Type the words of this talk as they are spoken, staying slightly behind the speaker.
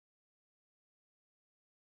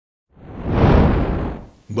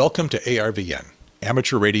Welcome to ARVN,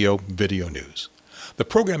 Amateur Radio Video News. The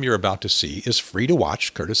program you're about to see is free to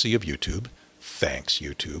watch, courtesy of YouTube. Thanks,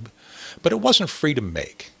 YouTube. But it wasn't free to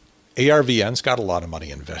make. ARVN's got a lot of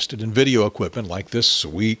money invested in video equipment like this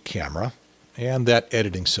sweet camera and that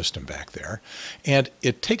editing system back there. And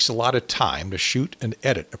it takes a lot of time to shoot and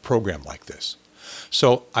edit a program like this.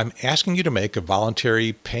 So I'm asking you to make a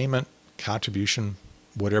voluntary payment, contribution,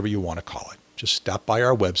 whatever you want to call it. Just stop by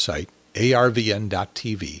our website,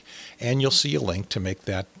 arvn.tv, and you'll see a link to make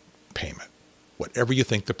that payment, whatever you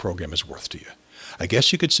think the program is worth to you. I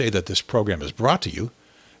guess you could say that this program is brought to you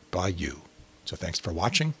by you. So thanks for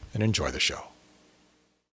watching and enjoy the show.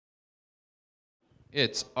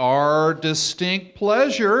 It's our distinct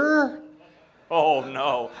pleasure. Oh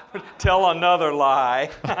no, tell another lie.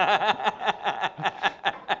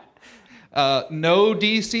 No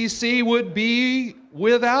DCC would be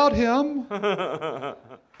without him.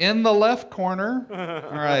 In the left corner,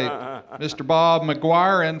 all right, Mr. Bob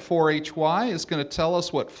McGwire N4HY is going to tell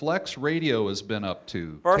us what FlexRadio has been up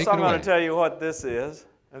to. First, I'm going to tell you what this is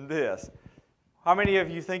and this. How many of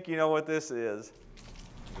you think you know what this is?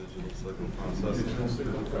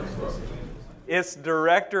 It's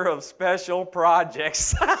Director of Special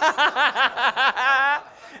Projects.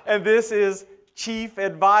 And this is Chief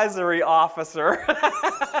Advisory Officer.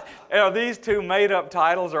 Are these two made-up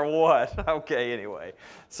titles or what? Okay, anyway.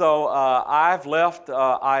 So I've left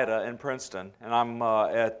IDA in Princeton, and I'm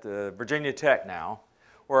at Virginia Tech now,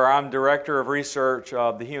 where I'm Director of Research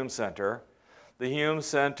of the Hume Center. The Hume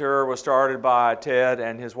Center was started by Ted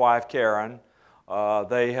and his wife Karen.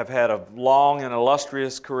 They have had a long and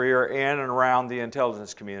illustrious career in and around the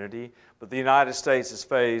intelligence community, but the United States is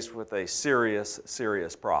faced with a serious,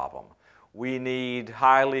 serious problem. We need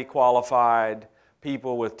highly qualified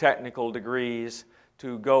people with technical degrees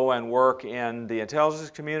to go and work in the intelligence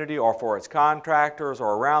community or for its contractors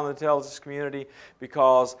or around the intelligence community,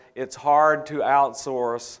 because it's hard to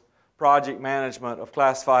outsource project management of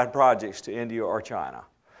classified projects to India or China.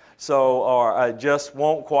 So it just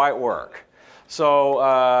won't quite work.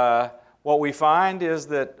 So what we find is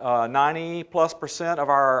that 90+% of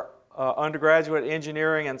our undergraduate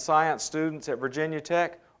engineering and science students at Virginia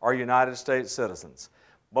Tech are United States citizens.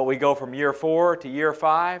 But we go from year 4 to year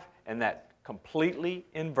 5, and that completely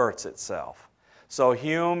inverts itself. So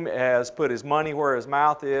Hume has put his money where his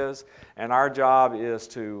mouth is, and our job is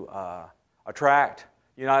to attract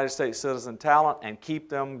United States citizen talent and keep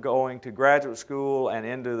them going to graduate school and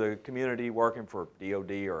into the community working for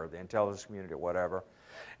DOD or the intelligence community or whatever.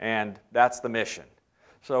 And that's the mission.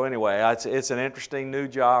 So anyway, it's an interesting new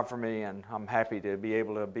job for me, and I'm happy to be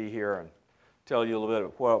able to be here and tell you a little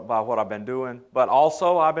bit about what I've been doing. But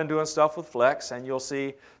also, I've been doing stuff with Flex, and you'll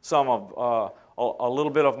see some of a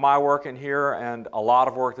little bit of my work in here and a lot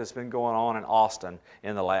of work that's been going on in Austin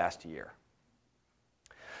in the last year.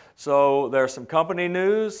 So there's some company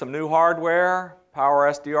news, some new hardware. Power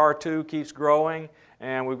SDR 2 keeps growing,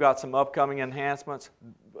 and we've got some upcoming enhancements.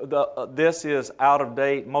 This is out of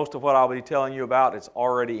date. Most of what I'll be telling you about is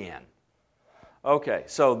already in. Okay,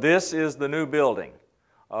 so this is the new building.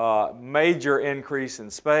 Major increase in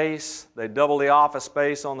space. They doubled the office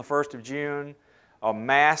space on the 1st of June. A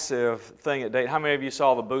massive thing at Dayton. How many of you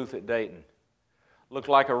saw the booth at Dayton? Looked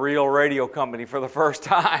like a real radio company for the first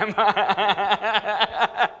time.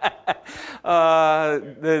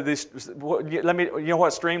 You know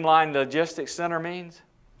what Streamlined Logistics Center means?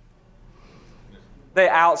 They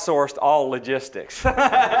outsourced all logistics. They've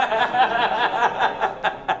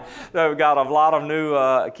got a lot of new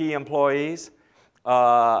key employees.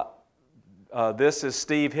 This is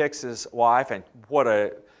Steve Hicks's wife, and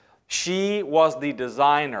she was the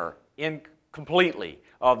designer completely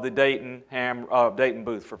of the Dayton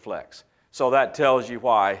booth for Flex. So that tells you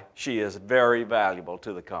why she is very valuable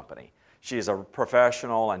to the company. She's a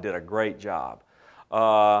professional and did a great job.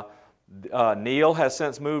 Neil has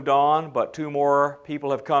since moved on, but 2 more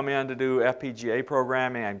people have come in to do FPGA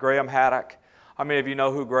programming, and Graham Haddock. How many of you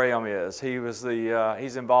know who Graham is? He was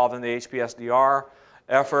he's involved in the HP SDR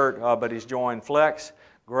effort, but he's joined Flex.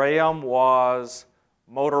 Graham was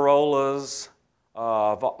Motorola's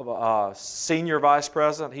senior vice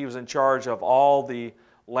president. He was in charge of all the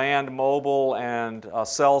land mobile and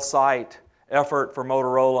cell site effort for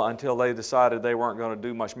Motorola until they decided they weren't going to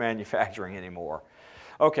do much manufacturing anymore.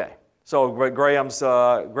 Okay, so Graham's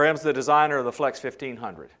the designer of the Flex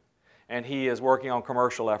 1500, and he is working on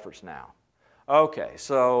commercial efforts now. Okay,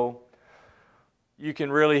 so you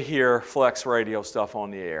can really hear Flex radio stuff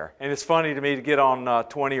on the air. And it's funny to me to get on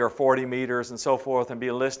 20 or 40 meters and so forth and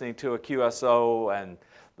be listening to a QSO, and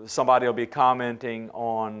somebody will be commenting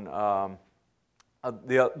on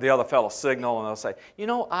the other fellow signal, and they'll say, you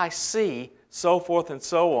know, I see, so forth and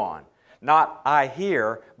so on. Not I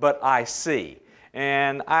hear, but I see.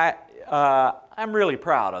 And I'm really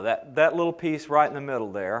proud of that little piece right in the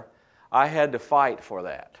middle there. I had to fight for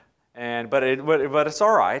that. But it's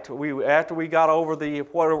all right. After we got over the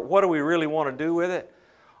what do we really want to do with it,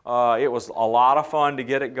 it was a lot of fun to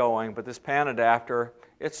get it going. But this pan adapter,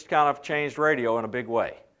 it's kind of changed radio in a big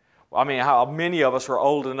way. I mean, how many of us are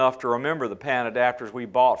old enough to remember the pan adapters we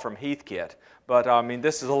bought from Heathkit? But I mean,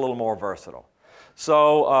 this is a little more versatile.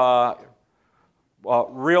 So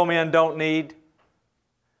real men don't need,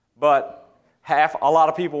 but a lot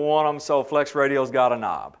of people want them. So FlexRadio's got a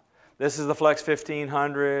knob. This is the Flex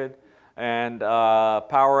 1500, and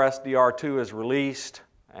Power SDR 2 is released,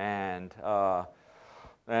 and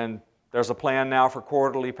there's a plan now for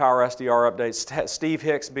quarterly Power SDR updates. Steve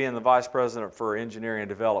Hicks, being the Vice President for Engineering and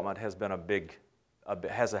Development, has been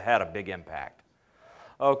has had a big impact.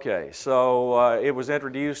 Okay, so it was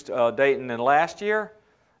introduced Dayton in last year,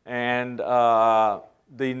 and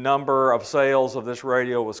the number of sales of this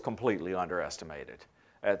radio was completely underestimated.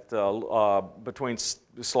 At between,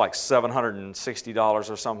 it's like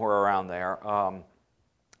 $760 or somewhere around there.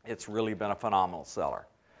 It's really been a phenomenal seller.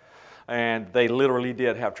 And they literally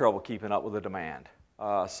did have trouble keeping up with the demand.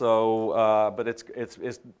 But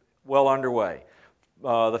it's well underway.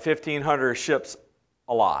 The 1500 ships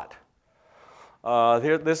a lot.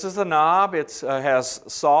 This is the knob. It has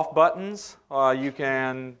soft buttons. You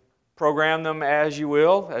can program them as you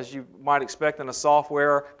will, as you might expect in a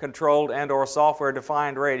software-controlled and/or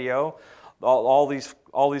software-defined radio. All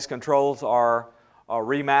these controls are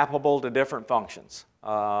remappable to different functions.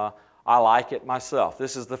 I like it myself.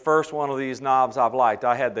 This is the first one of these knobs I've liked.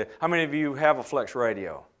 How many of you have a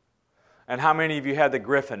FlexRadio? And how many of you had the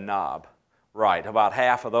Griffin knob? Right, about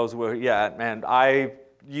half of those were, yeah, and I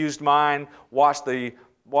used mine, watched the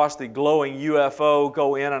glowing UFO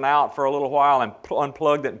go in and out for a little while and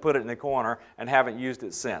unplugged it and put it in the corner and haven't used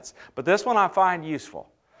it since. But this one I find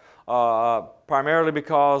useful, primarily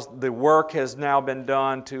because the work has now been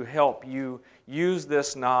done to help you use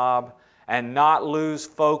this knob and not lose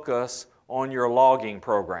focus on your logging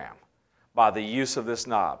program by the use of this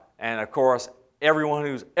knob. And of course, everyone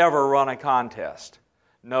who's ever run a contest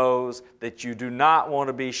knows that you do not want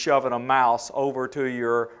to be shoving a mouse over to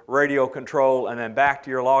your radio control and then back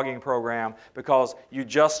to your logging program, because you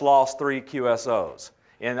just lost 3 QSOs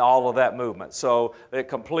in all of that movement. So the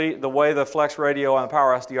way the FlexRadio and the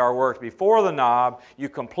Power SDR worked before the knob, you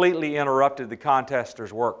completely interrupted the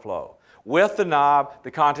contester's workflow. With the knob,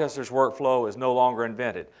 the contester's workflow is no longer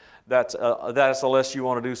invented. That's unless you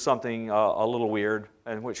want to do something a little weird,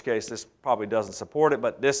 in which case this probably doesn't support it,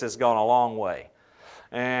 but this has gone a long way.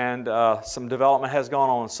 And some development has gone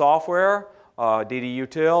on in software.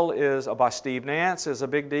 DDUtil by Steve Nance is a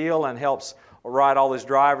big deal and helps write all these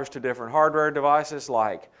drivers to different hardware devices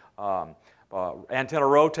like antenna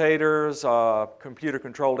rotators,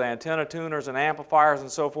 computer-controlled antenna tuners and amplifiers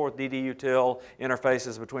and so forth. DDUtil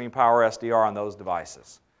interfaces between Power SDR and those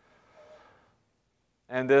devices.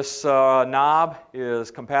 And this knob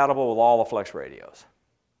is compatible with all the FlexRadios.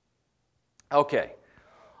 Okay.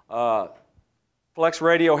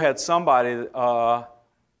 FlexRadio had somebody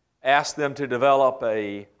ask them to develop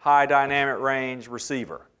a high dynamic range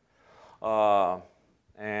receiver.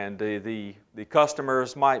 And the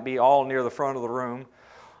customers might be all near the front of the room,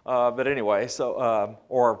 but anyway, so,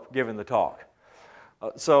 or giving the talk.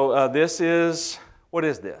 This is, what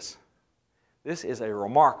is this? This is a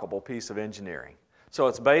remarkable piece of engineering. So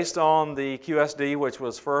it's based on the QSD, which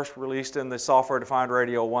was first released in the Software-Defined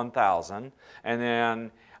Radio 1000, and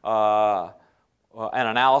then an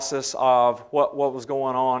analysis of what was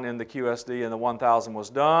going on in the QSD and the 1000 was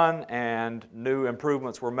done, and new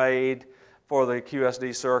improvements were made for the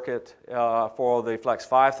QSD circuit for the Flex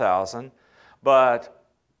 5000. But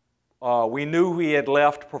we knew we had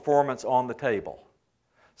left performance on the table.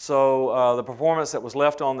 So the performance that was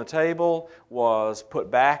left on the table was put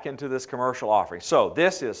back into this commercial offering. So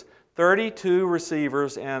this is 32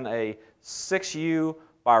 receivers in a 6U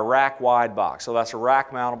by rack wide box. So that's a rack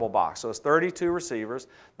mountable box. So it's 32 receivers.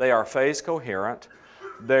 They are phase coherent.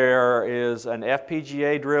 There is an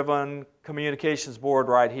FPGA driven communications board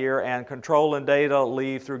right here, and control and data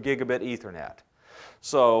leave through gigabit Ethernet.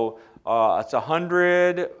 So it's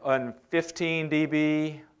 115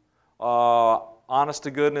 dB honest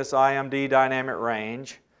to goodness IMD dynamic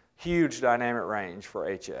range, huge dynamic range for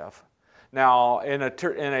HF. Now in a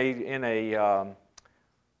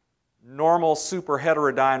normal super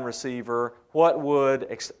heterodyne receiver, what would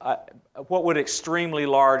extremely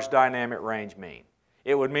large dynamic range mean?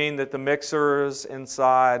 It would mean that the mixers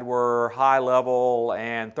inside were high level,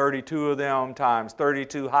 and 32 of them times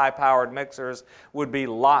 32 high-powered mixers would be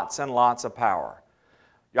lots and lots of power.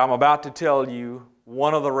 I'm about to tell you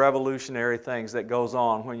one of the revolutionary things that goes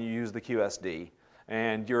on when you use the QSD.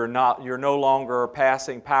 And you're no longer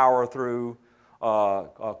passing power through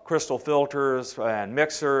crystal filters and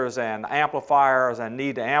mixers and amplifiers and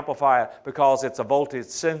need to amplify it because it's a voltage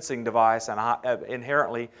sensing device and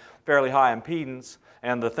inherently fairly high impedance.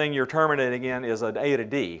 And the thing you're terminating in is an A to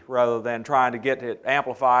D rather than trying to get it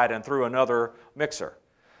amplified and through another mixer.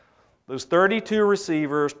 Those 32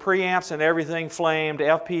 receivers, preamps and everything flamed,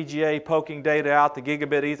 FPGA poking data out the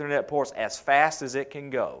gigabit Ethernet ports as fast as it can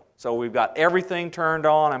go. So we've got everything turned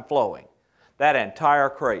on and flowing. That entire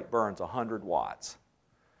crate burns 100 watts.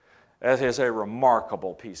 That is a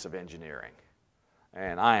remarkable piece of engineering.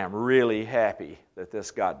 And I am really happy that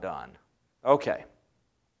this got done. Okay.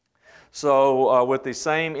 So with the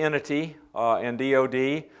same entity in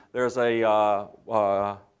DoD, there's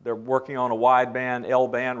they're working on a wideband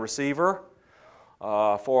L-band receiver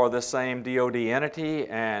for this same DoD entity,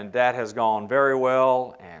 and that has gone very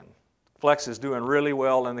well, and Flex is doing really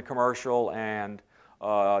well in the commercial and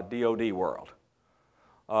DoD world.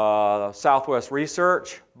 Southwest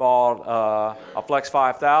Research bought a Flex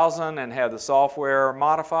 5000 and had the software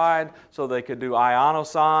modified so they could do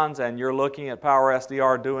ionosonds, and you're looking at Power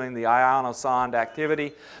SDR doing the ionosond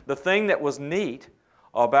activity. The thing that was neat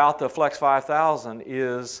about the Flex 5000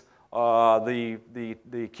 is the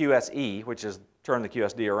QSE, which is turn the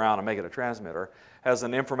QSD around and make it a transmitter, has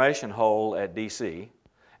an information hole at DC.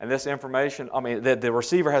 And this information, the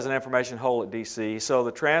receiver has an information hole at DC, so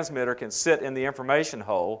the transmitter can sit in the information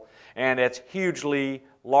hole, and it's hugely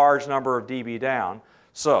large number of dB down.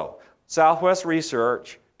 So Southwest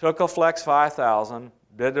Research took a Flex 5000,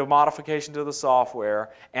 did a modification to the software,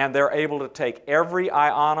 and they're able to take every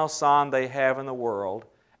ionosond they have in the world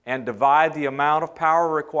and divide the amount of power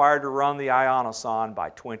required to run the ionosond by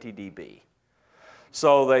 20 dB.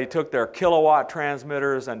 So they took their kilowatt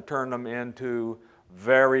transmitters and turned them into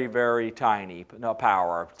very, very tiny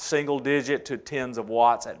power, single digit to tens of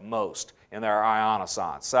watts at most in their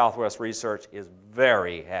ionosonds. Southwest Research is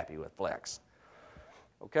very happy with Flex.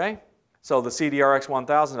 Okay, so the CDRX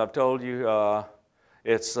 1000, I've told you,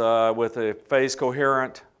 it's with a phase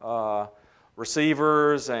coherent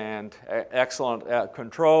receivers and excellent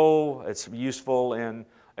control. It's useful in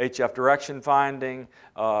HF direction finding,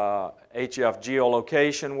 HF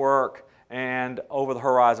geolocation work, and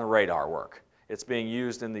over-the-horizon radar work. It's being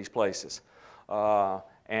used in these places.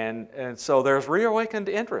 And so there's reawakened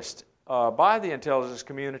interest by the intelligence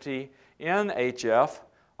community in HF.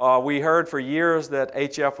 We heard for years that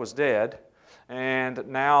HF was dead, and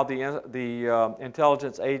now the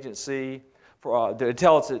intelligence agency, the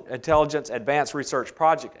Intelligence Advanced Research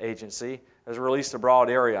Project Agency has released a broad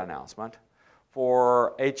area announcement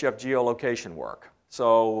for HF geolocation work.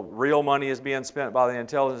 So real money is being spent by the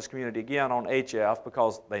intelligence community again on HF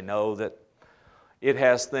because they know that it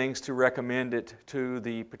has things to recommend it to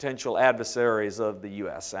the potential adversaries of the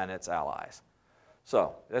U.S. and its allies.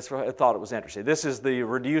 So that's why I thought it was interesting. This is the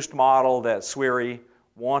reduced model that SWIRI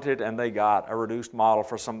wanted, and they got a reduced model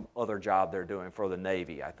for some other job they're doing for the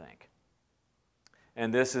Navy, I think.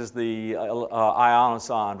 And this is the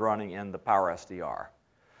ionosond running in the Power SDR.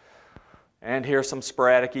 And here's some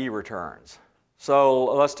sporadic E returns. So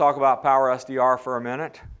let's talk about Power SDR for a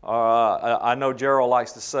minute. I know Gerald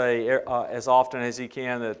likes to say as often as he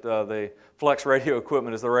can that the FlexRadio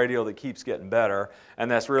equipment is the radio that keeps getting better, and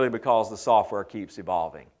that's really because the software keeps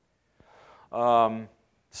evolving.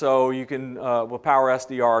 So you can, with Power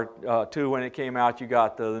SDR 2, when it came out, you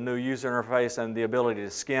got the new user interface and the ability to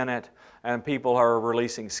skin it, and people are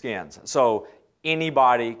releasing skins. So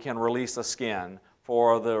anybody can release a skin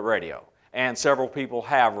for the radio. And several people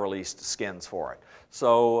have released skins for it.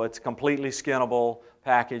 So it's a completely skinnable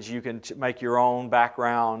package. You can make your own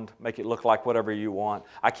background, make it look like whatever you want.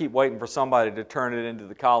 I keep waiting for somebody to turn it into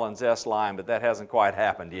the Collins S line, but that hasn't quite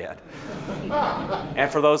happened yet. And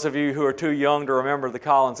for those of you who are too young to remember the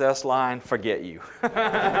Collins S line, forget you.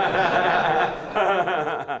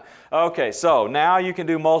 Okay, so now you can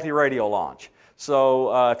do multi-radio launch.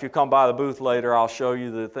 So if you come by the booth later, I'll show you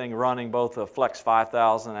the thing running both the Flex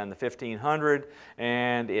 5000 and the 1500,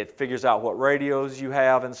 and it figures out what radios you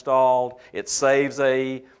have installed. It saves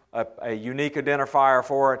a unique identifier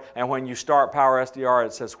for it, and when you start Power SDR,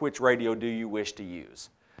 it says which radio do you wish to use,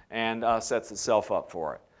 and sets itself up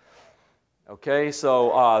for it. Okay, so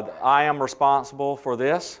I am responsible for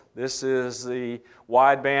this. This is the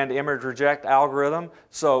wideband image reject algorithm.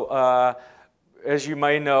 So as you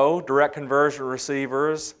may know, direct conversion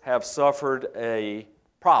receivers have suffered a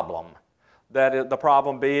problem. The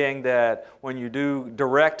problem being that when you do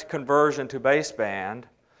direct conversion to baseband,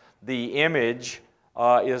 the image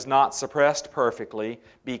is not suppressed perfectly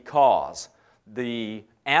because the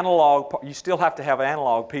analog, you still have to have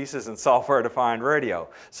analog pieces in software-defined radio.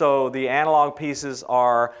 So the analog pieces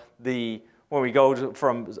are when we go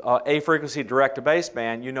from A frequency direct to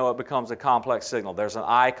baseband, you know it becomes a complex signal. There's an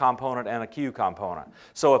I component and a Q component.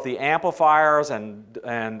 So if the amplifiers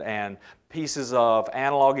and pieces of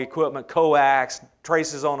analog equipment, coax,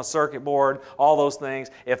 traces on a circuit board, all those things,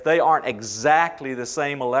 if they aren't exactly the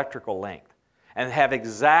same electrical length and have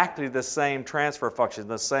exactly the same transfer function,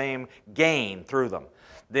 the same gain through them,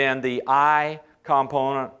 then the I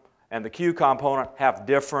component and the Q component have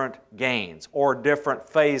different gains or different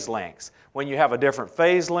phase lengths. When you have a different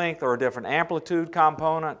phase length or a different amplitude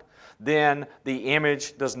component, then the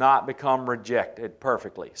image does not become rejected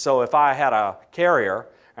perfectly. So if I had a carrier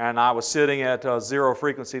and I was sitting at 0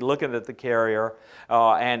 frequency looking at the carrier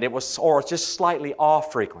and it was, or just slightly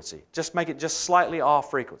off frequency, just make it just slightly off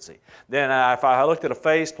frequency. Then if I looked at a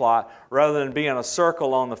phase plot, rather than being a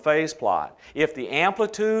circle on the phase plot, if the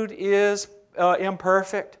amplitude is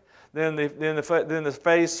imperfect, then the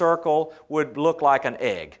phase circle would look like an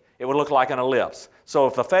egg. It would look like an ellipse. So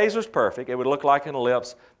if the phase was perfect, it would look like an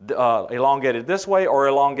ellipse, elongated this way or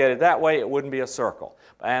elongated that way. It wouldn't be a circle.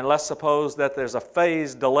 And let's suppose that there's a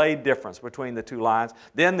phase delay difference between the two lines.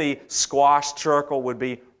 Then the squashed circle would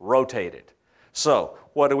be rotated. So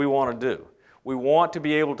what do we want to do? We want to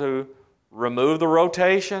be able to remove the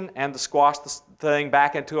rotation and to squash the thing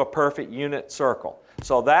back into a perfect unit circle.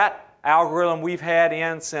 So that algorithm we've had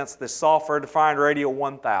in since the software-defined radio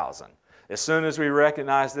 1000. As soon as we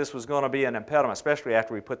recognized this was going to be an impediment, especially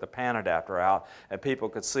after we put the pan adapter out and people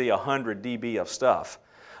could see 100 dB of stuff,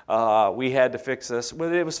 we had to fix this.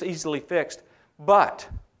 Well, it was easily fixed, but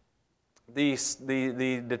the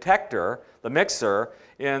detector, the mixer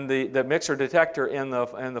in the mixer detector in the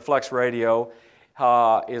FlexRadio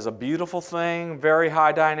is a beautiful thing, very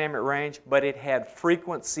high dynamic range, but it had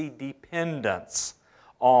frequency dependence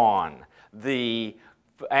on the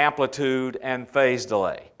amplitude and phase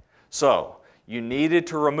delay. So you needed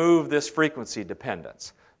to remove this frequency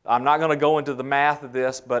dependence. I'm not going to go into the math of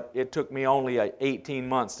this, but it took me only 18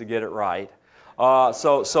 months to get it right. I'd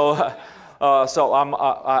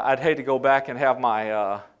hate to go back and have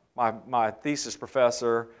my thesis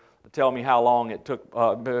professor tell me how long it took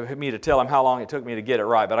me to tell him how long it took me to get it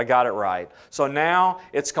right, but I got it right. So now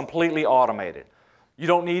it's completely automated. You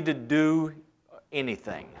don't need to do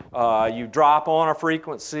anything. You drop on a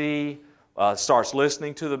frequency, starts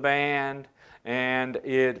listening to the band, and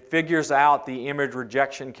it figures out the image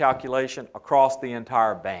rejection calculation across the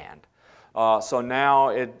entire band. So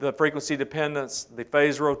now the frequency dependence, the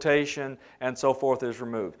phase rotation, and so forth is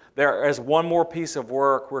removed. There is one more piece of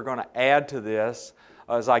work we're going to add to this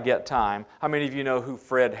as I get time. How many of you know who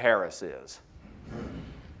Fred Harris is?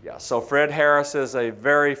 Yeah, so Fred Harris is a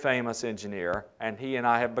very famous engineer, and he and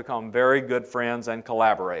I have become very good friends and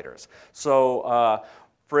collaborators. So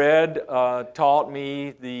Fred taught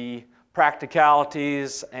me the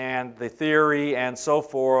practicalities and the theory and so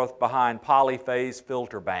forth behind polyphase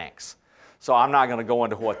filter banks. So I'm not going to go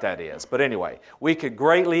into what that is. But anyway, we could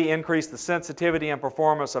greatly increase the sensitivity and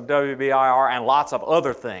performance of WBIR and lots of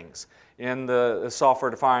other things in the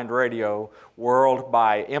software-defined radio world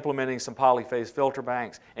by implementing some polyphase filter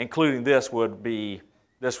banks, including this would be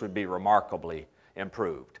remarkably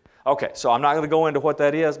improved. Okay, so I'm not going to go into what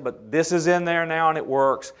that is, but this is in there now and it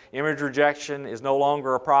works. Image rejection is no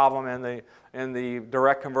longer a problem in the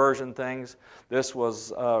direct conversion things. This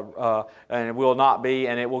was, and it will not be,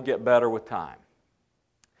 and it will get better with time.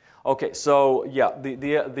 Okay, so yeah,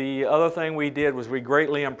 the other thing we did was we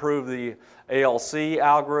greatly improved the ALC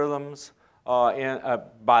algorithms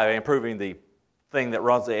by improving the thing that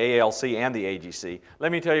runs the ALC and the AGC.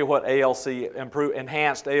 Let me tell you what enhanced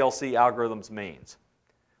ALC algorithms means.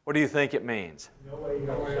 What do you think it means? No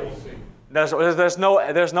ALC. There's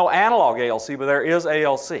no analog ALC, but there is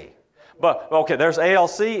ALC. But okay, there's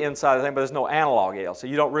ALC inside the thing, but there's no analog ALC.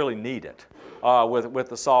 You don't really need it with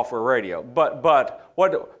the software radio.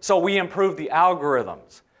 So we improved the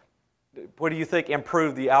algorithms. What do you think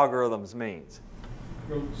improved the algorithms means?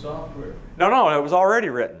 Improved software. No, it was already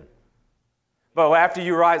written. But after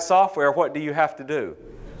you write software, what do you have to do?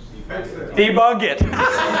 Debug it.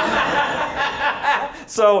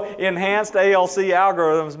 So enhanced ALC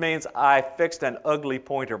algorithms means I fixed an ugly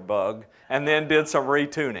pointer bug and then did some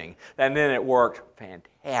retuning, and then it worked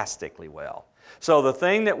fantastically well. So the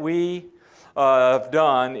thing that we have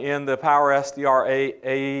done in the Power SDR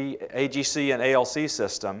AGC and ALC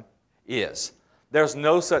system is there's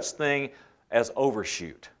no such thing as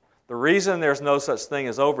overshoot. The reason there's no such thing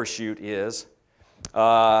as overshoot is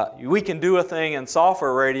we can do a thing in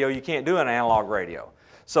software radio you can't do in analog radio.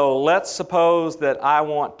 So let's suppose that I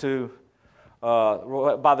want to,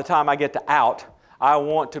 by the time I get to out, I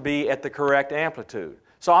want to be at the correct amplitude.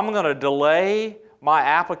 So I'm going to delay my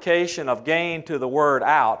application of gain to the word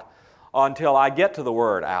out until I get to the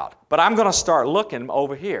word out. But I'm going to start looking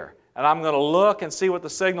over here. And I'm going to look and see what the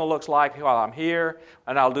signal looks like while I'm here,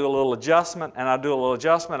 and I'll do a little adjustment, and I'll do a little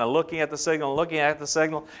adjustment, and looking at the signal, looking at the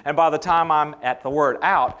signal, and by the time I'm at the word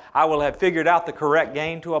out, I will have figured out the correct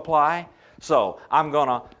gain to apply. So I'm going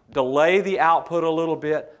to delay the output a little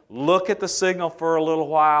bit, look at the signal for a little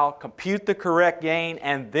while, compute the correct gain,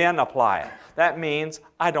 and then apply it. That means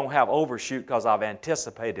I don't have overshoot because I've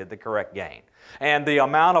anticipated the correct gain. And the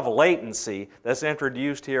amount of latency that's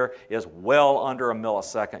introduced here is well under a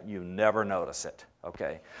millisecond. You never notice it.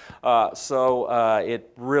 Okay?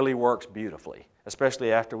 It really works beautifully,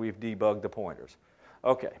 especially after we've debugged the pointers.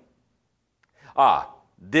 Okay.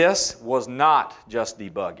 This was not just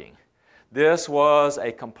debugging. This was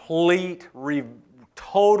a complete,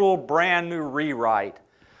 total brand new rewrite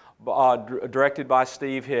directed by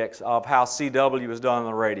Steve Hicks of how CW is done on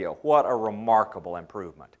the radio. What a remarkable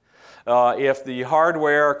improvement. If the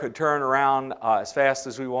hardware could turn around as fast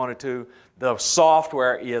as we wanted to, the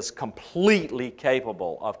software is completely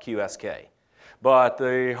capable of QSK. But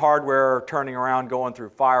the hardware turning around, going through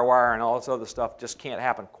FireWire and all this other stuff just can't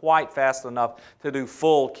happen quite fast enough to do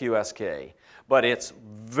full QSK. But it's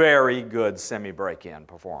very good semi-break-in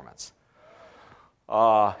performance.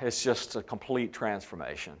 It's just a complete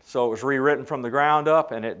transformation. So it was rewritten from the ground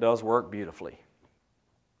up, and it does work beautifully.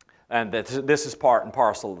 And this is part and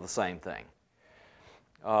parcel of the same thing.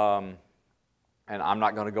 And I'm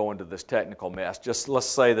not going to go into this technical mess. Just let's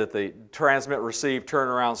say that the transmit, receive,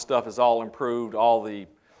 turnaround stuff is all improved, all the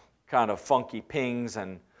kind of funky pings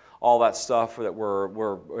and all that stuff that were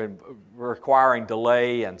requiring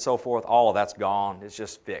delay and so forth, all of that's gone. It's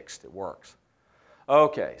just fixed. It works.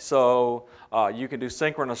 Okay, so you can do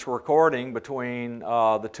synchronous recording between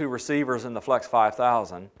the two receivers in the Flex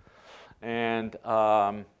 5000. And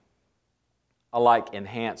I like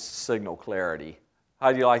enhanced signal clarity.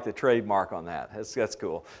 How do you like the trademark on that? That's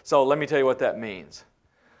cool. So let me tell you what that means.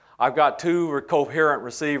 I've got two coherent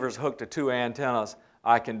receivers hooked to two antennas.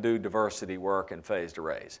 I can do diversity work and phased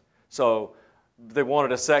arrays. So they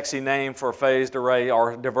wanted a sexy name for phased array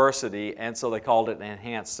or diversity, and so they called it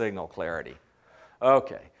enhanced signal clarity.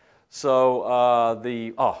 Okay, so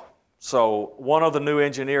so one of the new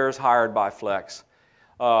engineers hired by Flex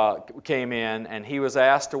came in, and he was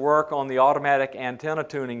asked to work on the automatic antenna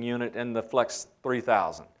tuning unit in the Flex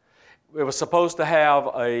 3000. It was supposed to have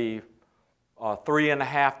a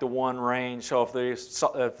 3.5 to 1 range. So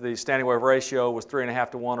if the standing wave ratio was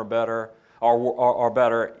 3.5 to 1 or better,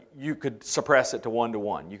 better, you could suppress it to 1 to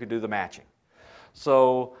 1. You could do the matching.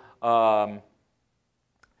 So Abid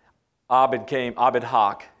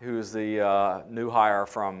Haq, who's the new hire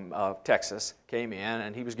from Texas, came in,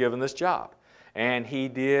 and he was given this job. And he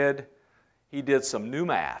did some new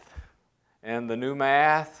math. And the new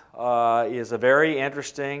math is a very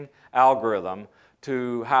interesting algorithm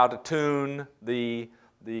to how to tune the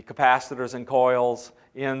capacitors and coils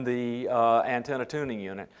in the antenna tuning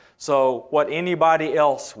unit. So what anybody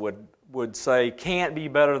else would say can't be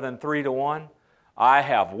better than 3 to 1, I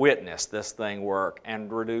have witnessed this thing work and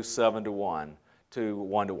reduce 7 to 1 to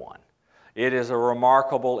 1 to 1. It is a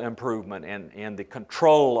remarkable improvement in the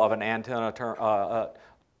control of an antenna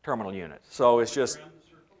terminal unit. So it's just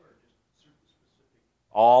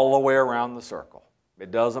all the way around the circle.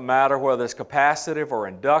 It doesn't matter whether it's capacitive or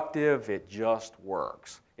inductive, it just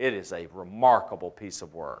works. It is a remarkable piece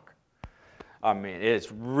of work. I mean,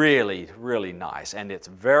 it's really, really nice, and it's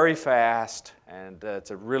very fast, and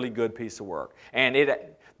it's a really good piece of work. And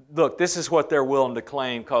look, this is what they're willing to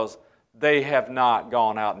claim because they have not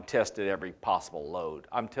gone out and tested every possible load.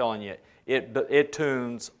 I'm telling you, it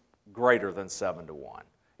tunes greater than 7 to 1.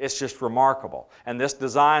 It's just remarkable. And this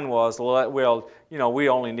design was, well, you know, we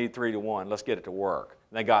only need 3 to 1. Let's get it to work.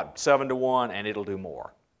 And they got 7 to 1, and it'll do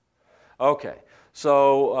more. Okay,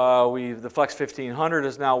 so the Flex 1500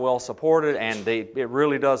 is now well supported, and it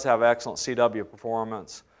really does have excellent CW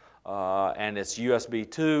performance, and it's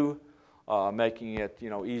USB 2. Making it, you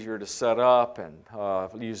know, easier to set up,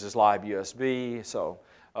 and uses live USB. So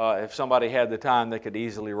if somebody had the time, they could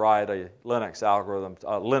easily write a Linux algorithm,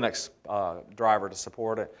 Linux driver to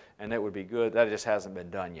support it, and it would be good. That just hasn't been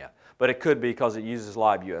done yet. But it could be because it uses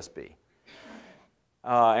live USB.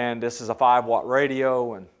 And this is a 5-watt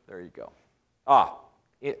radio, and there you go.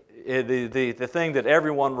 The thing that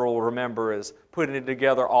everyone will remember is putting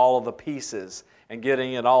together all of the pieces and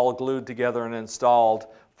getting it all glued together and installed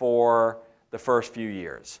for the first few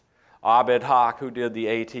years. Abed Haq, who did the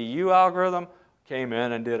ATU algorithm, came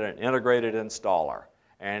in and did an integrated installer,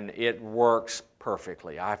 and it works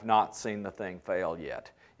perfectly. I've not seen the thing fail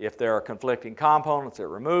yet. If there are conflicting components, it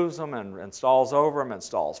removes them and installs over them,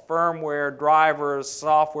 installs firmware, drivers,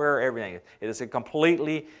 software, everything. It is a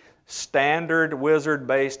completely standard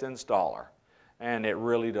wizard-based installer, and it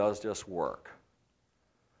really does just work.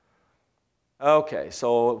 Okay,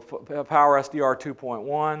 so Power SDR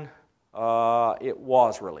 2.1, it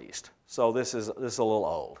was released. So this is a little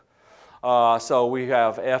old. So we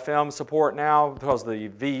have FM support now because the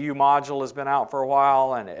VU module has been out for a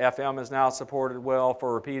while, and FM is now supported well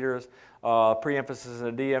for repeaters. Pre-emphasis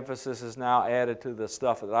and de-emphasis is now added to the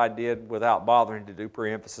stuff that I did without bothering to do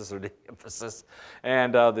pre-emphasis or de-emphasis.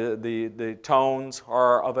 And the tones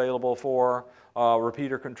are available for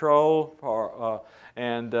repeater control,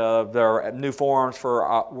 and there are new forms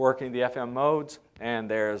for working the FM modes. And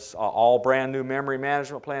there's all brand new memory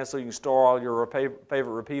management plans so you can store all your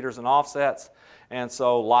favorite repeaters and offsets. And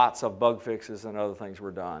so lots of bug fixes and other things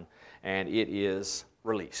were done. And it is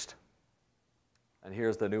released. And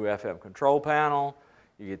here's the new FM control panel.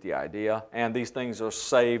 You get the idea. And these things are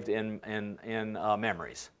saved in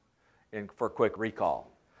memories for quick recall.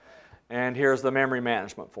 And here's the memory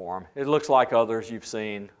management form. It looks like others you've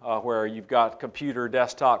seen where you've got computer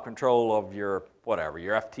desktop control of your whatever,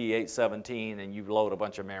 your FT817, and you load a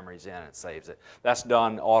bunch of memories in and it saves it. That's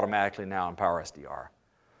done automatically now in Power SDR.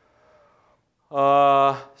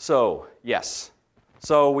 So, yes.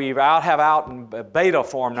 So we have out in beta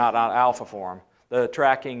form, not alpha form, the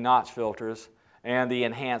tracking notch filters and the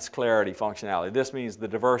enhanced clarity functionality. This means the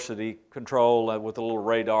diversity control with a little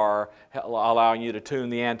radar allowing you to tune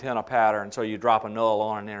the antenna pattern so you drop a null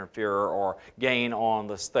on an interferer or gain on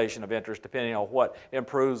the station of interest depending on what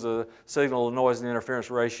improves the signal to noise and interference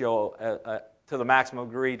ratio to the maximum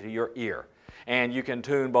degree to your ear. And you can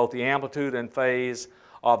tune both the amplitude and phase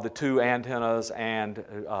of the two antennas and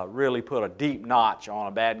really put a deep notch on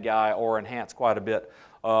a bad guy or enhance quite a bit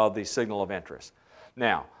of the signal of interest.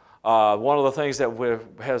 Now, one of the things that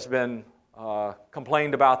has been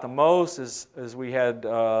complained about the most is we did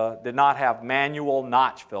not have manual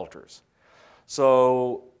notch filters.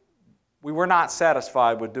 So we were not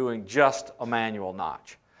satisfied with doing just a manual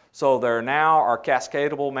notch. So there now are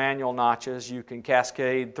cascadable manual notches. You can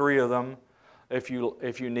cascade 3 of them if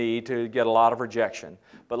you need to get a lot of rejection.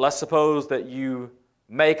 But let's suppose that you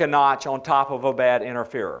make a notch on top of a bad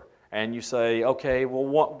interferer. And you say, okay,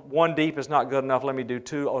 well, one deep is not good enough. Let me do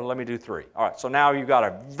 2, or let me do 3. All right, so now you've got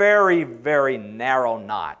a very, very narrow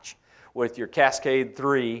notch with your Cascade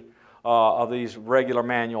 3 of these regular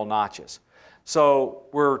manual notches. So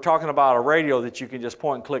we're talking about a radio that you can just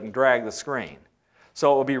point and click and drag the screen.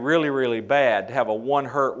 So it would be really, really bad to have a 1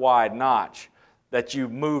 hertz wide notch that you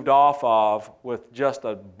moved off of with just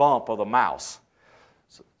a bump of the mouse.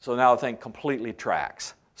 So now the thing completely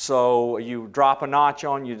tracks. So you drop a notch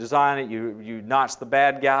on, you design it, you notch the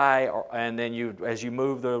bad guy, and then as you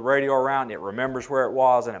move the radio around, it remembers where it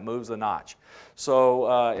was and it moves the notch.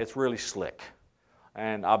 So it's really slick,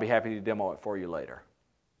 and I'll be happy to demo it for you later.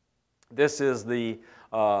 This is the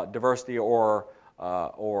diversity or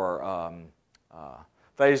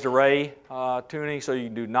phased array tuning, so you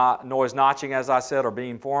can do noise notching, as I said, or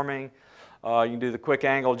beam forming. You can do the quick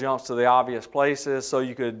angle jumps to the obvious places, so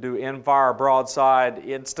you could do in-fire broadside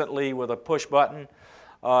instantly with a push button.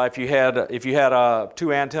 If you had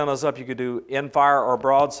 2 antennas up, you could do in-fire or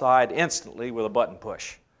broadside instantly with a button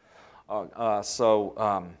push. That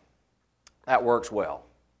works well.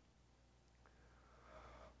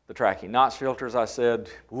 The tracking notch filters, I said,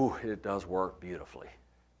 ooh, it does work beautifully.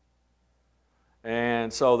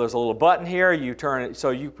 And so there's a little button here. You turn it, so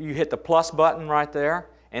you hit the plus button right there,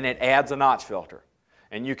 and it adds a notch filter.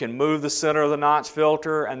 And you can move the center of the notch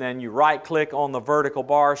filter, and then you right-click on the vertical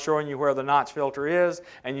bar showing you where the notch filter is,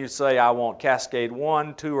 and you say, I want Cascade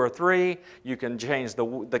 1, 2, or 3. You can change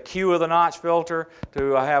the Q of the notch filter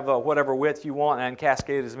to have whatever width you want and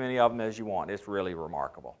cascade as many of them as you want. It's really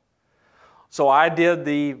remarkable. So I did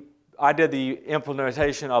the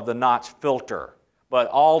implementation of the notch filter, but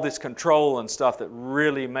all this control and stuff that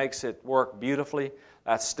really makes it work beautifully,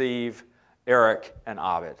 that's Steve, Eric, and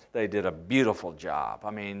Abed. They did a beautiful job. I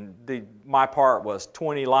mean, my part was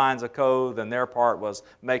 20 lines of code, and their part was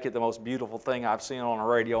make it the most beautiful thing I've seen on a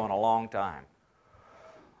radio in a long time.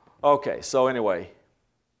 Okay, so anyway,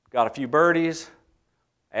 got a few birdies,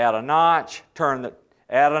 add a notch,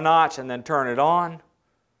 add a notch, and then turn it on.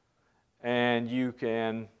 and you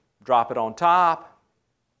can drop it on top.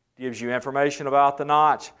 Gives you information about the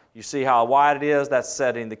notch. You see how wide it is, that's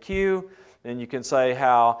setting the Q. Then you can say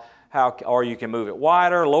or you can move it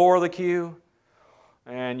wider, lower the Q.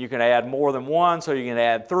 And you can add more than one, so you can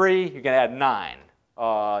add 3, you can add 9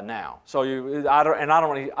 now. So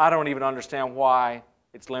I don't even understand why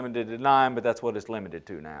it's limited to 9, but that's what it's limited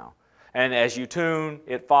to now. And as you tune,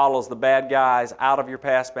 it follows the bad guys out of your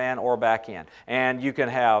passband or back in. And you can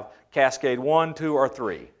have cascade 1, 2, or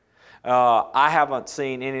 3. I haven't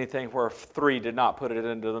seen anything where 3 did not put it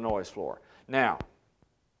into the noise floor. Now,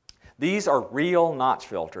 these are real notch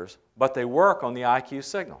filters, but they work on the IQ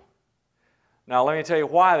signal. Now, let me tell you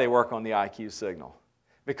why they work on the IQ signal.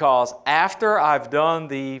 Because after I've done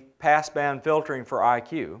the passband filtering for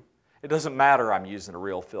IQ, it doesn't matter I'm using a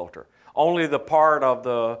real filter. Only the part of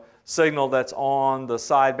the signal that's on the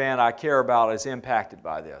sideband I care about is impacted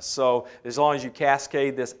by this. So as long as you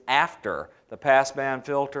cascade this after the passband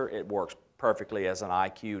filter, it works perfectly as an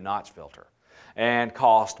IQ notch filter and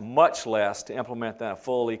costs much less to implement than a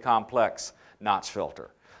fully complex notch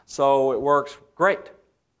filter. So it works great.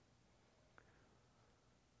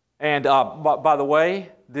 And by the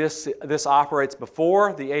way, this operates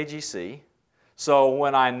before the AGC. So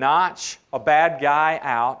when I notch a bad guy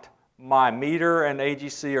out, my meter and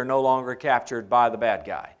AGC are no longer captured by the bad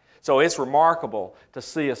guy. So it's remarkable to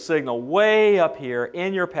see a signal way up here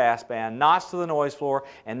in your passband, notched to the noise floor,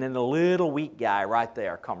 and then the little weak guy right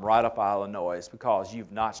there come right up out of the noise because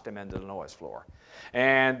you've notched him into the noise floor.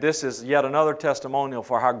 And this is yet another testimonial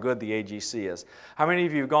for how good the AGC is. How many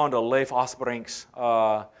of you have gone to Leif Osbrink's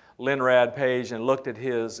Linrad page and looked at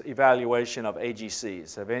his evaluation of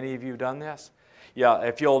AGCs? Have any of you done this? Yeah,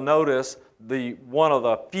 if you'll notice, one of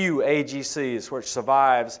the few AGCs which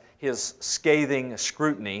survives his scathing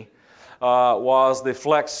scrutiny was the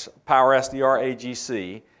Flex SDR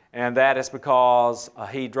AGC, and that is because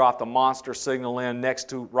he dropped a monster signal in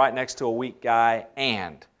right next to a weak guy,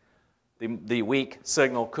 and the weak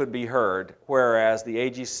signal could be heard, whereas the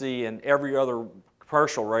AGC and every other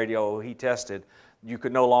commercial radio he tested, you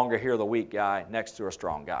could no longer hear the weak guy next to a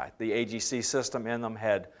strong guy. The AGC system in them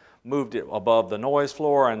had moved it above the noise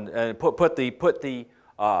floor and put the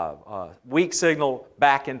weak signal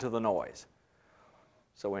back into the noise.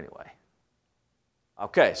 So anyway.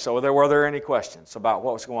 Okay, so were there any questions about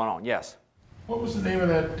what was going on? Yes? What was the name of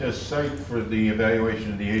that site for the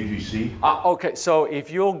evaluation of the AGC? Okay, so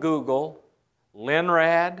if you'll Google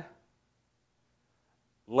Linrad,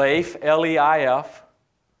 Leif, L-E-I-F,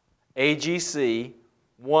 AGC,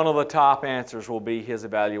 one of the top answers will be his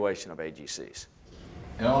evaluation of AGCs.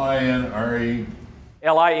 L-I-N-R-A?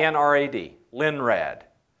 L-I-N-R-A-D, Linrad.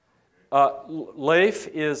 Leif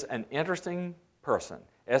is an interesting person.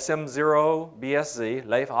 SM0BSZ,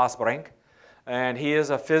 Leif Osbrink, and he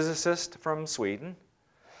is a physicist from Sweden.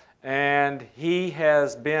 And he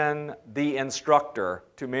has been the instructor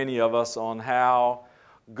to many of us on how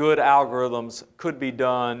good algorithms could be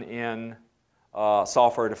done in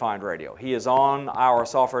software-defined radio. He is on our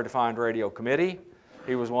software-defined radio committee.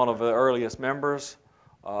 He was one of the earliest members,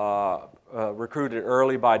 recruited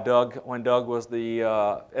early by Doug when Doug was the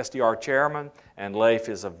SDR chairman, and Leif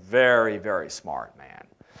is a very, very smart man.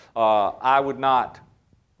 I would not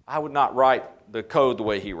write the code the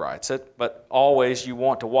way he writes it, but always you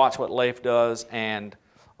want to watch what Leif does and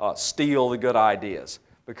steal the good ideas,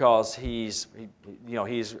 because he's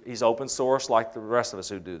open source like the rest of us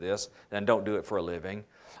who do this and don't do it for a living,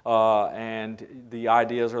 and the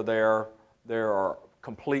ideas are there. There are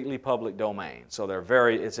completely public domain, so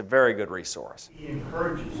it's a very good resource. He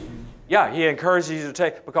encourages you. Yeah, he encourages you to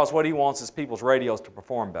take, because what he wants is people's radios to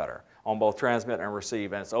perform better on both transmit and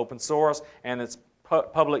receive, and it's open source and it's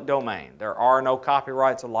public domain. There are no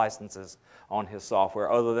copyrights or licenses on his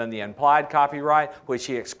software other than the implied copyright, which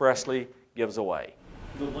he expressly gives away.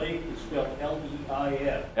 The Leif is spelled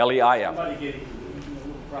L-E-I-F. L-E-I-F. Somebody getting a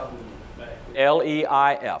little problem with the back.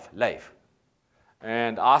 L-E-I-F, Leif.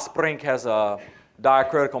 And Osbrink has a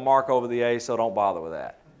diacritical mark over the A, so don't bother with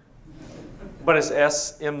that. But it's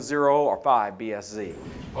SM0 or 5 BSZ.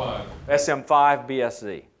 5. SM5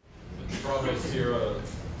 BSZ. Bravo Sierra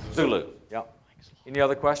Zulu. Yep. Any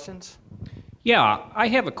other questions? Yeah, I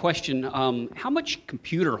have a question. How much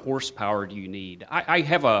computer horsepower do you need? I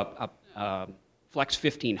have a Flex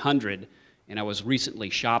 1500, and I was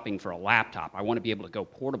recently shopping for a laptop. I want to be able to go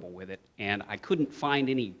portable with it, and I couldn't find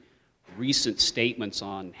any recent statements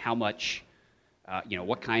on how much,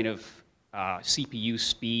 what kind of CPU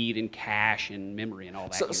speed and cache and memory and all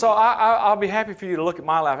that. So I'll be happy for you to look at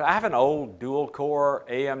my laptop. I have an old dual-core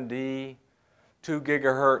AMD, 2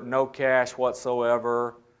 gigahertz, no cache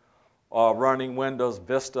whatsoever, running Windows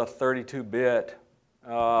Vista 32-bit,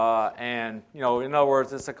 and in other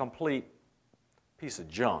words, it's a complete piece of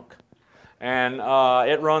junk. And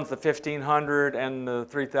it runs the 1500 and the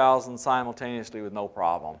 3000 simultaneously with no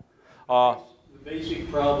problem. The basic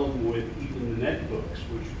problem with even the netbooks,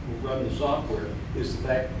 which will run the software, is the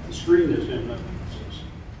fact that the screen doesn't have enough pixels.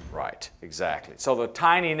 Right, exactly. So the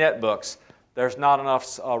tiny netbooks, there's not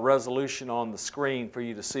enough resolution on the screen for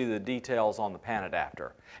you to see the details on the pan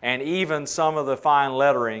adapter. And even some of the fine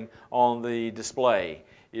lettering on the display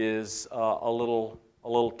is a little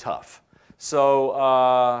tough.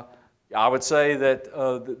 So I would say that,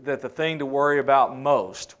 that the thing to worry about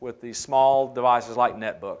most with these small devices like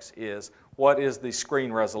netbooks is what is the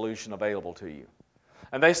screen resolution available to you.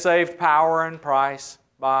 And they saved power and price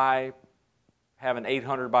by having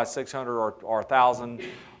 800 by 600 or 1,000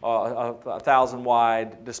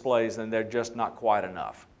 wide displays, and they're just not quite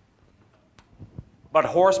enough. But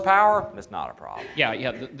horsepower is not a problem.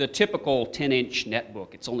 Yeah. The typical 10-inch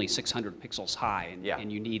netbook, it's only 600 pixels high, and, Yeah. and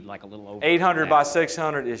you need like a little over 800 that. by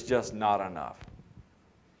 600 is just not enough.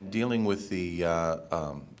 Dealing with the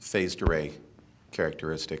phased array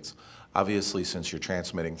characteristics, obviously since you're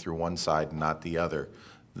transmitting through one side and not the other,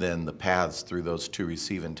 then the paths through those two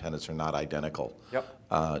receive antennas are not identical.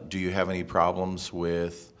 Yep. Do you have any problems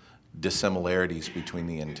with dissimilarities between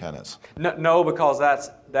the antennas? No, because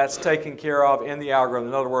that's taken care of in the algorithm.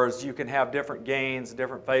 In other words, you can have different gains,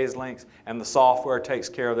 different phase lengths, and the software takes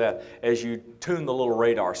care of that as you tune the little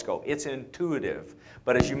radar scope. It's intuitive,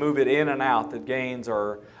 but as you move it in and out, the gains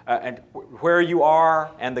are, and where you are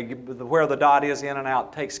and where the dot is in and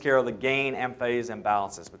out takes care of the gain and phase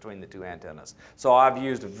imbalances between the two antennas. So I've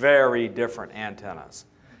used very different antennas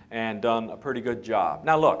and done a pretty good job.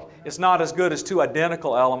 Now look, it's not as good as two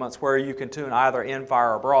identical elements where you can tune either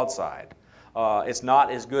end-fire or broadside. It's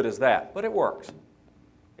not as good as that, but it works.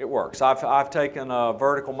 It works. I've taken a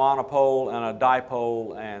vertical monopole and a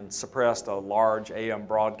dipole and suppressed a large AM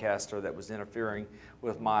broadcaster that was interfering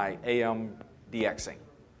with my AM DXing,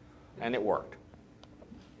 and it worked.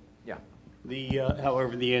 Yeah.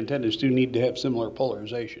 However, the antennas do need to have similar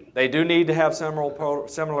polarization. They do need to have similar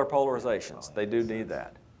polarizations. They do need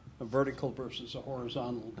that. A vertical versus a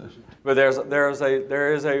horizontal. But there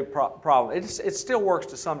is a problem. It still works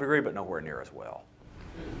to some degree, but nowhere near as well.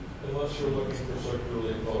 Unless you're looking for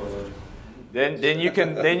circularly polarized.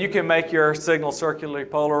 Then you can make your signal circularly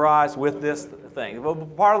polarized with this thing. Well,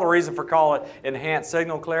 part of the reason for calling it enhanced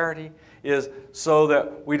signal clarity is so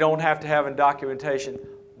that we don't have to have in documentation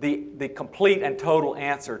the complete and total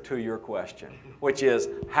answer to your question, which is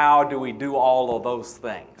how do we do all of those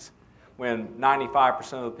things? When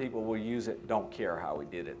 95% of the people who use it don't care how we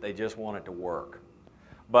did it. They just want it to work.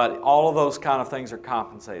 But all of those kind of things are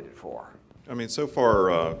compensated for. I mean, so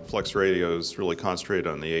far, FlexRadio is really concentrated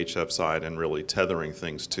on the HF side and really tethering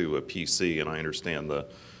things to a PC, and I understand the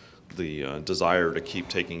desire to keep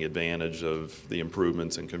taking advantage of the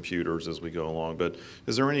improvements in computers as we go along. But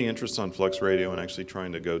is there any interest on FlexRadio in actually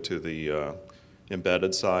trying to go to the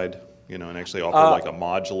embedded side, and actually offer like a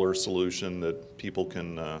modular solution that people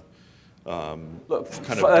can Look,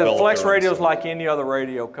 kind of develop FlexRadio is like any other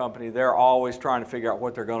radio company. They're always trying to figure out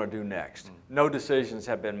what they're going to do next. No decisions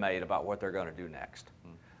have been made about what they're going to do next.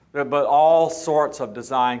 But all sorts of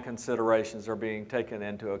design considerations are being taken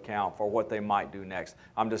into account for what they might do next.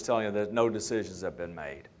 I'm just telling you that no decisions have been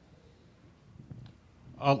made.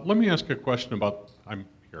 Let me ask you a question about, I'm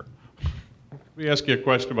here. Let me ask you a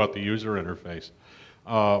question about the user interface.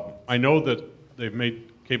 I know that they've made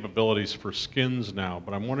capabilities for skins now,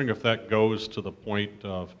 but I'm wondering if that goes to the point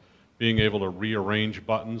of being able to rearrange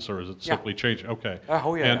buttons, or is it simply change? Okay.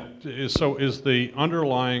 Oh yeah. And so is the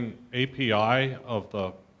underlying API of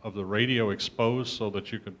the radio exposed so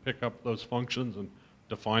that you can pick up those functions and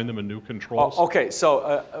define them in new controls? Okay,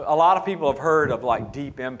 so a lot of people have heard of like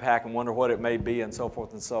deep impact and wonder what it may be and so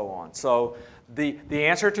forth and so on. So the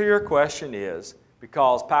answer to your question is,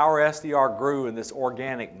 because Power SDR grew in this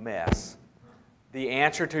organic mess, the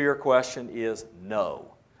answer to your question is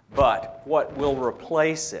no. But what will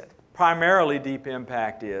replace it, primarily deep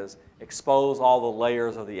impact, is expose all the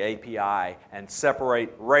layers of the API and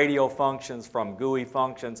separate radio functions from GUI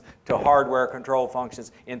functions to hardware control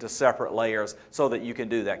functions into separate layers so that you can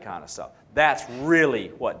do that kind of stuff. That's really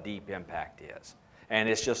what deep impact is. And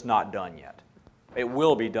it's just not done yet. It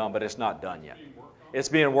will be done, but it's not done yet. It's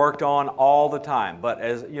being worked on all the time. But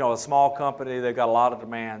as you know, a small company, they've got a lot of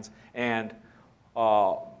demands, and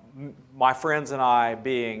my friends and I,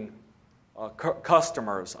 being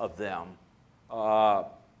customers of them,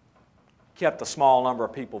 kept a small number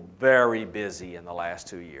of people very busy in the last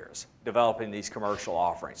 2 years, developing these commercial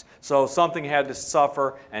offerings. So something had to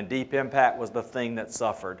suffer, and Deep Impact was the thing that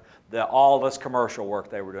suffered, all this commercial work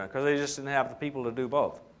they were doing, because they just didn't have the people to do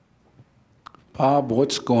both. Bob,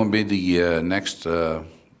 what's going to be the next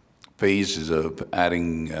phases of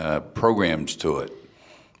adding programs to it?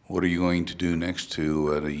 What are you going to do next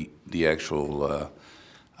to the actual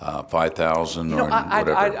 5,000 or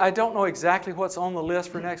whatever? I don't know exactly what's on the list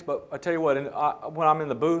for next, but I tell you what, when I'm in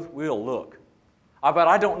the booth, we'll look. But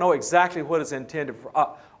I don't know exactly what is intended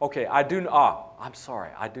for. Okay, I do. I'm sorry,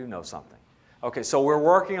 I do know something. Okay, so we're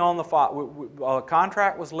working on the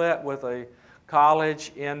contract was let with a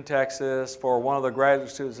college in Texas for one of the graduate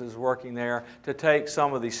students who's working there to take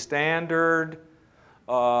some of the standard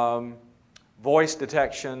voice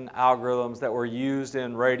detection algorithms that were used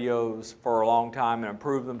in radios for a long time and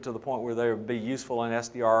improve them to the point where they would be useful in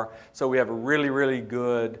SDR. So we have a really, really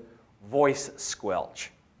good voice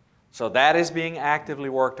squelch. So that is being actively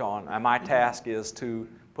worked on, and my task is to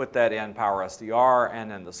put that in Power SDR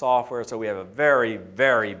and in the software, so we have a very,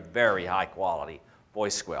 very, very high quality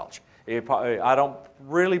voice squelch. I don't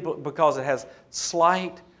really, because it has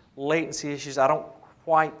slight latency issues, I don't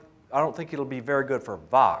think it'll be very good for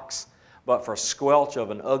Vox. But for squelch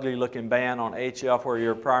of an ugly looking band on HF where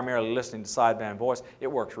you're primarily listening to sideband voice, it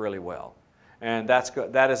works really well. And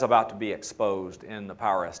that is about to be exposed in the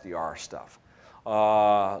Power SDR stuff.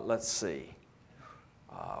 Let's see.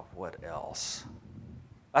 What else?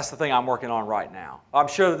 That's the thing I'm working on right now. I'm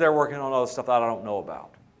sure that they're working on other stuff that I don't know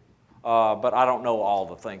about. But I don't know all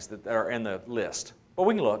the things that are in the list. But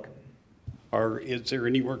we can look. Is there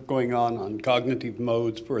any work going on cognitive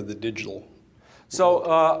modes for the digital?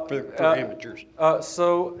 So, for amateurs.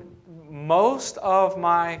 So most of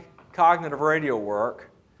my cognitive radio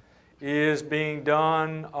work is being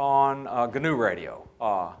done on GNU radio,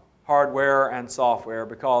 hardware and software,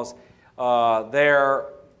 because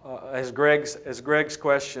as Greg's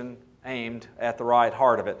question aimed at the right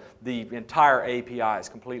heart of it, the entire API is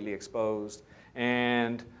completely exposed,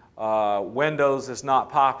 and Windows is not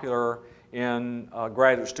popular in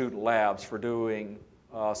graduate student labs for doing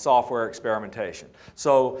software experimentation.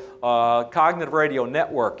 So cognitive radio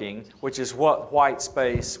networking, which is what white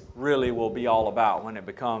space really will be all about when it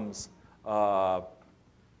becomes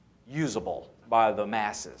usable by the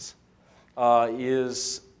masses,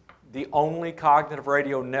 is the only cognitive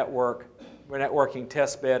radio networking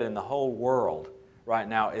test bed in the whole world right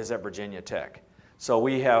now is at Virginia Tech. So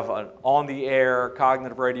we have an on-the-air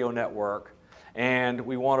cognitive radio network, and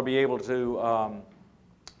we want to be able to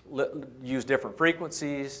use different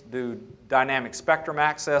frequencies, do dynamic spectrum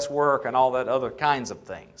access work, and all that other kinds of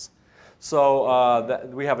things. So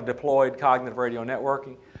we have a deployed cognitive radio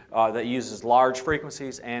networking that uses large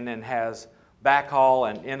frequencies and then has backhaul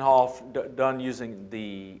and in-haul done using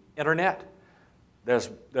the internet. There's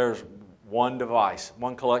one device,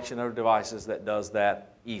 one collection of devices that does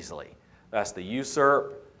that easily. That's the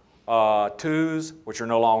USERP 2s, which are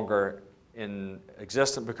no longer in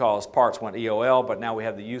existence because parts went EOL, but now we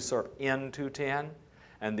have the USERP N210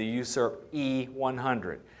 and the USERP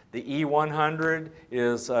E100. The E100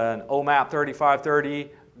 is an OMAP 3530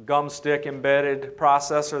 gum stick embedded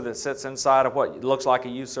processor that sits inside of what looks like a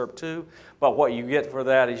USERP 2, but what you get for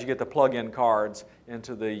that is you get the plug-in cards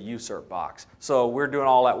into the USERP box. So we're doing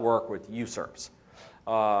all that work with USERPs.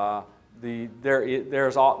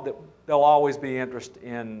 There'll always be interest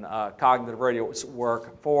in cognitive radio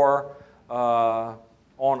work for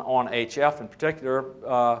on HF in particular,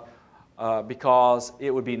 because it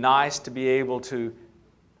would be nice to be able to.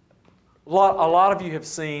 A lot of you have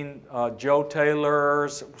seen Joe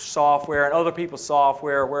Taylor's software and other people's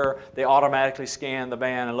software where they automatically scan the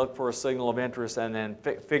band and look for a signal of interest and then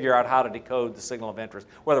figure out how to decode the signal of interest,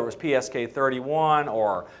 whether it was PSK31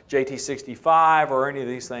 or JT65 or any of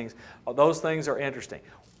these things. Those things are interesting.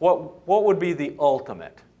 What would be the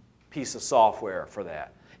ultimate piece of software for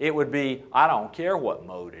that? It would be, I don't care what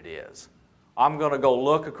mode it is. I'm going to go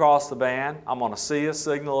look across the band. I'm going to see a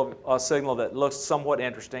signal that looks somewhat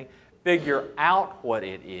interesting, figure out what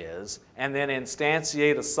it is, and then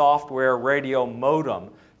instantiate a software radio modem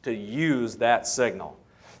to use that signal.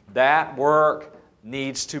 That work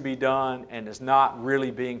needs to be done and is not really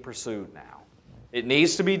being pursued now. It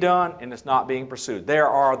needs to be done and it's not being pursued. There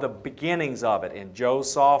are the beginnings of it in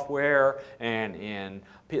Joe's software and in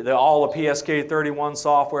all the PSK31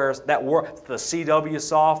 softwares, the CW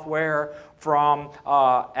software from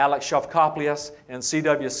Alex Shovkoplius and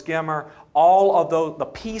CW Skimmer, all of those, the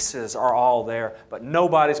pieces are all there, but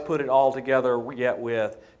nobody's put it all together yet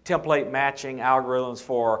with template matching algorithms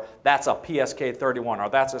for that's a PSK31, or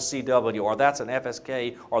that's a CW, or that's an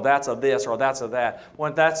FSK, or that's a this, or that's a that.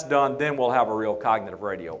 When that's done, then we'll have a real cognitive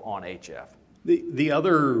radio on HF. The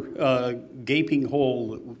other gaping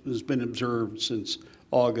hole that has been observed since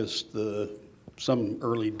August, some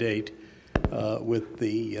early date, with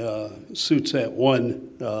the SUTSAT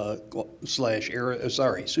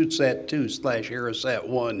 2/ARASAT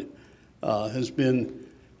 1 has been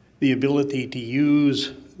the ability to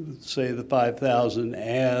use, say, the 5000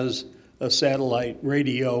 as a satellite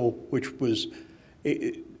radio, which was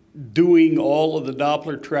doing all of the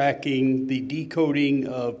Doppler tracking, the decoding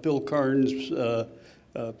of Bill Carn's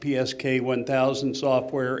PSK 1000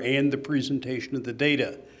 software, and the presentation of the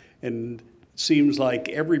data. And it seems like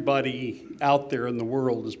everybody out there in the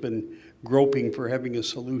world has been groping for having a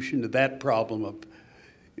solution to that problem of,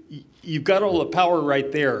 you've got all the power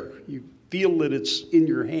right there. You feel that it's in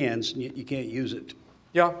your hands, and yet you can't use it.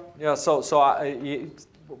 Yeah. So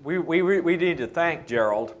we need to thank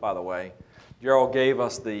Gerald, by the way. Gerald gave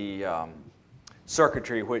us the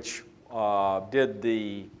circuitry which did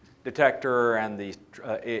the detector and the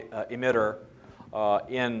emitter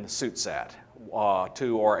in SUTSAT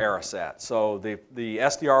 2 or ARASAT. So the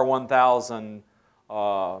SDR 1000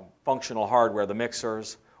 functional hardware, the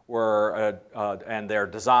mixers, were and their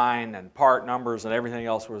design and part numbers and everything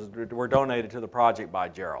else were donated to the project by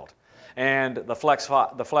Gerald. And the Flex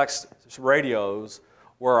radios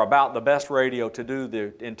were about the best radio to do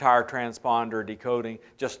the entire transponder decoding,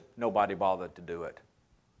 just nobody bothered to do it.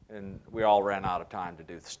 And we all ran out of time to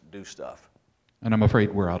do stuff. And I'm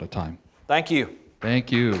afraid we're out of time. Thank you.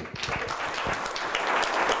 Thank you.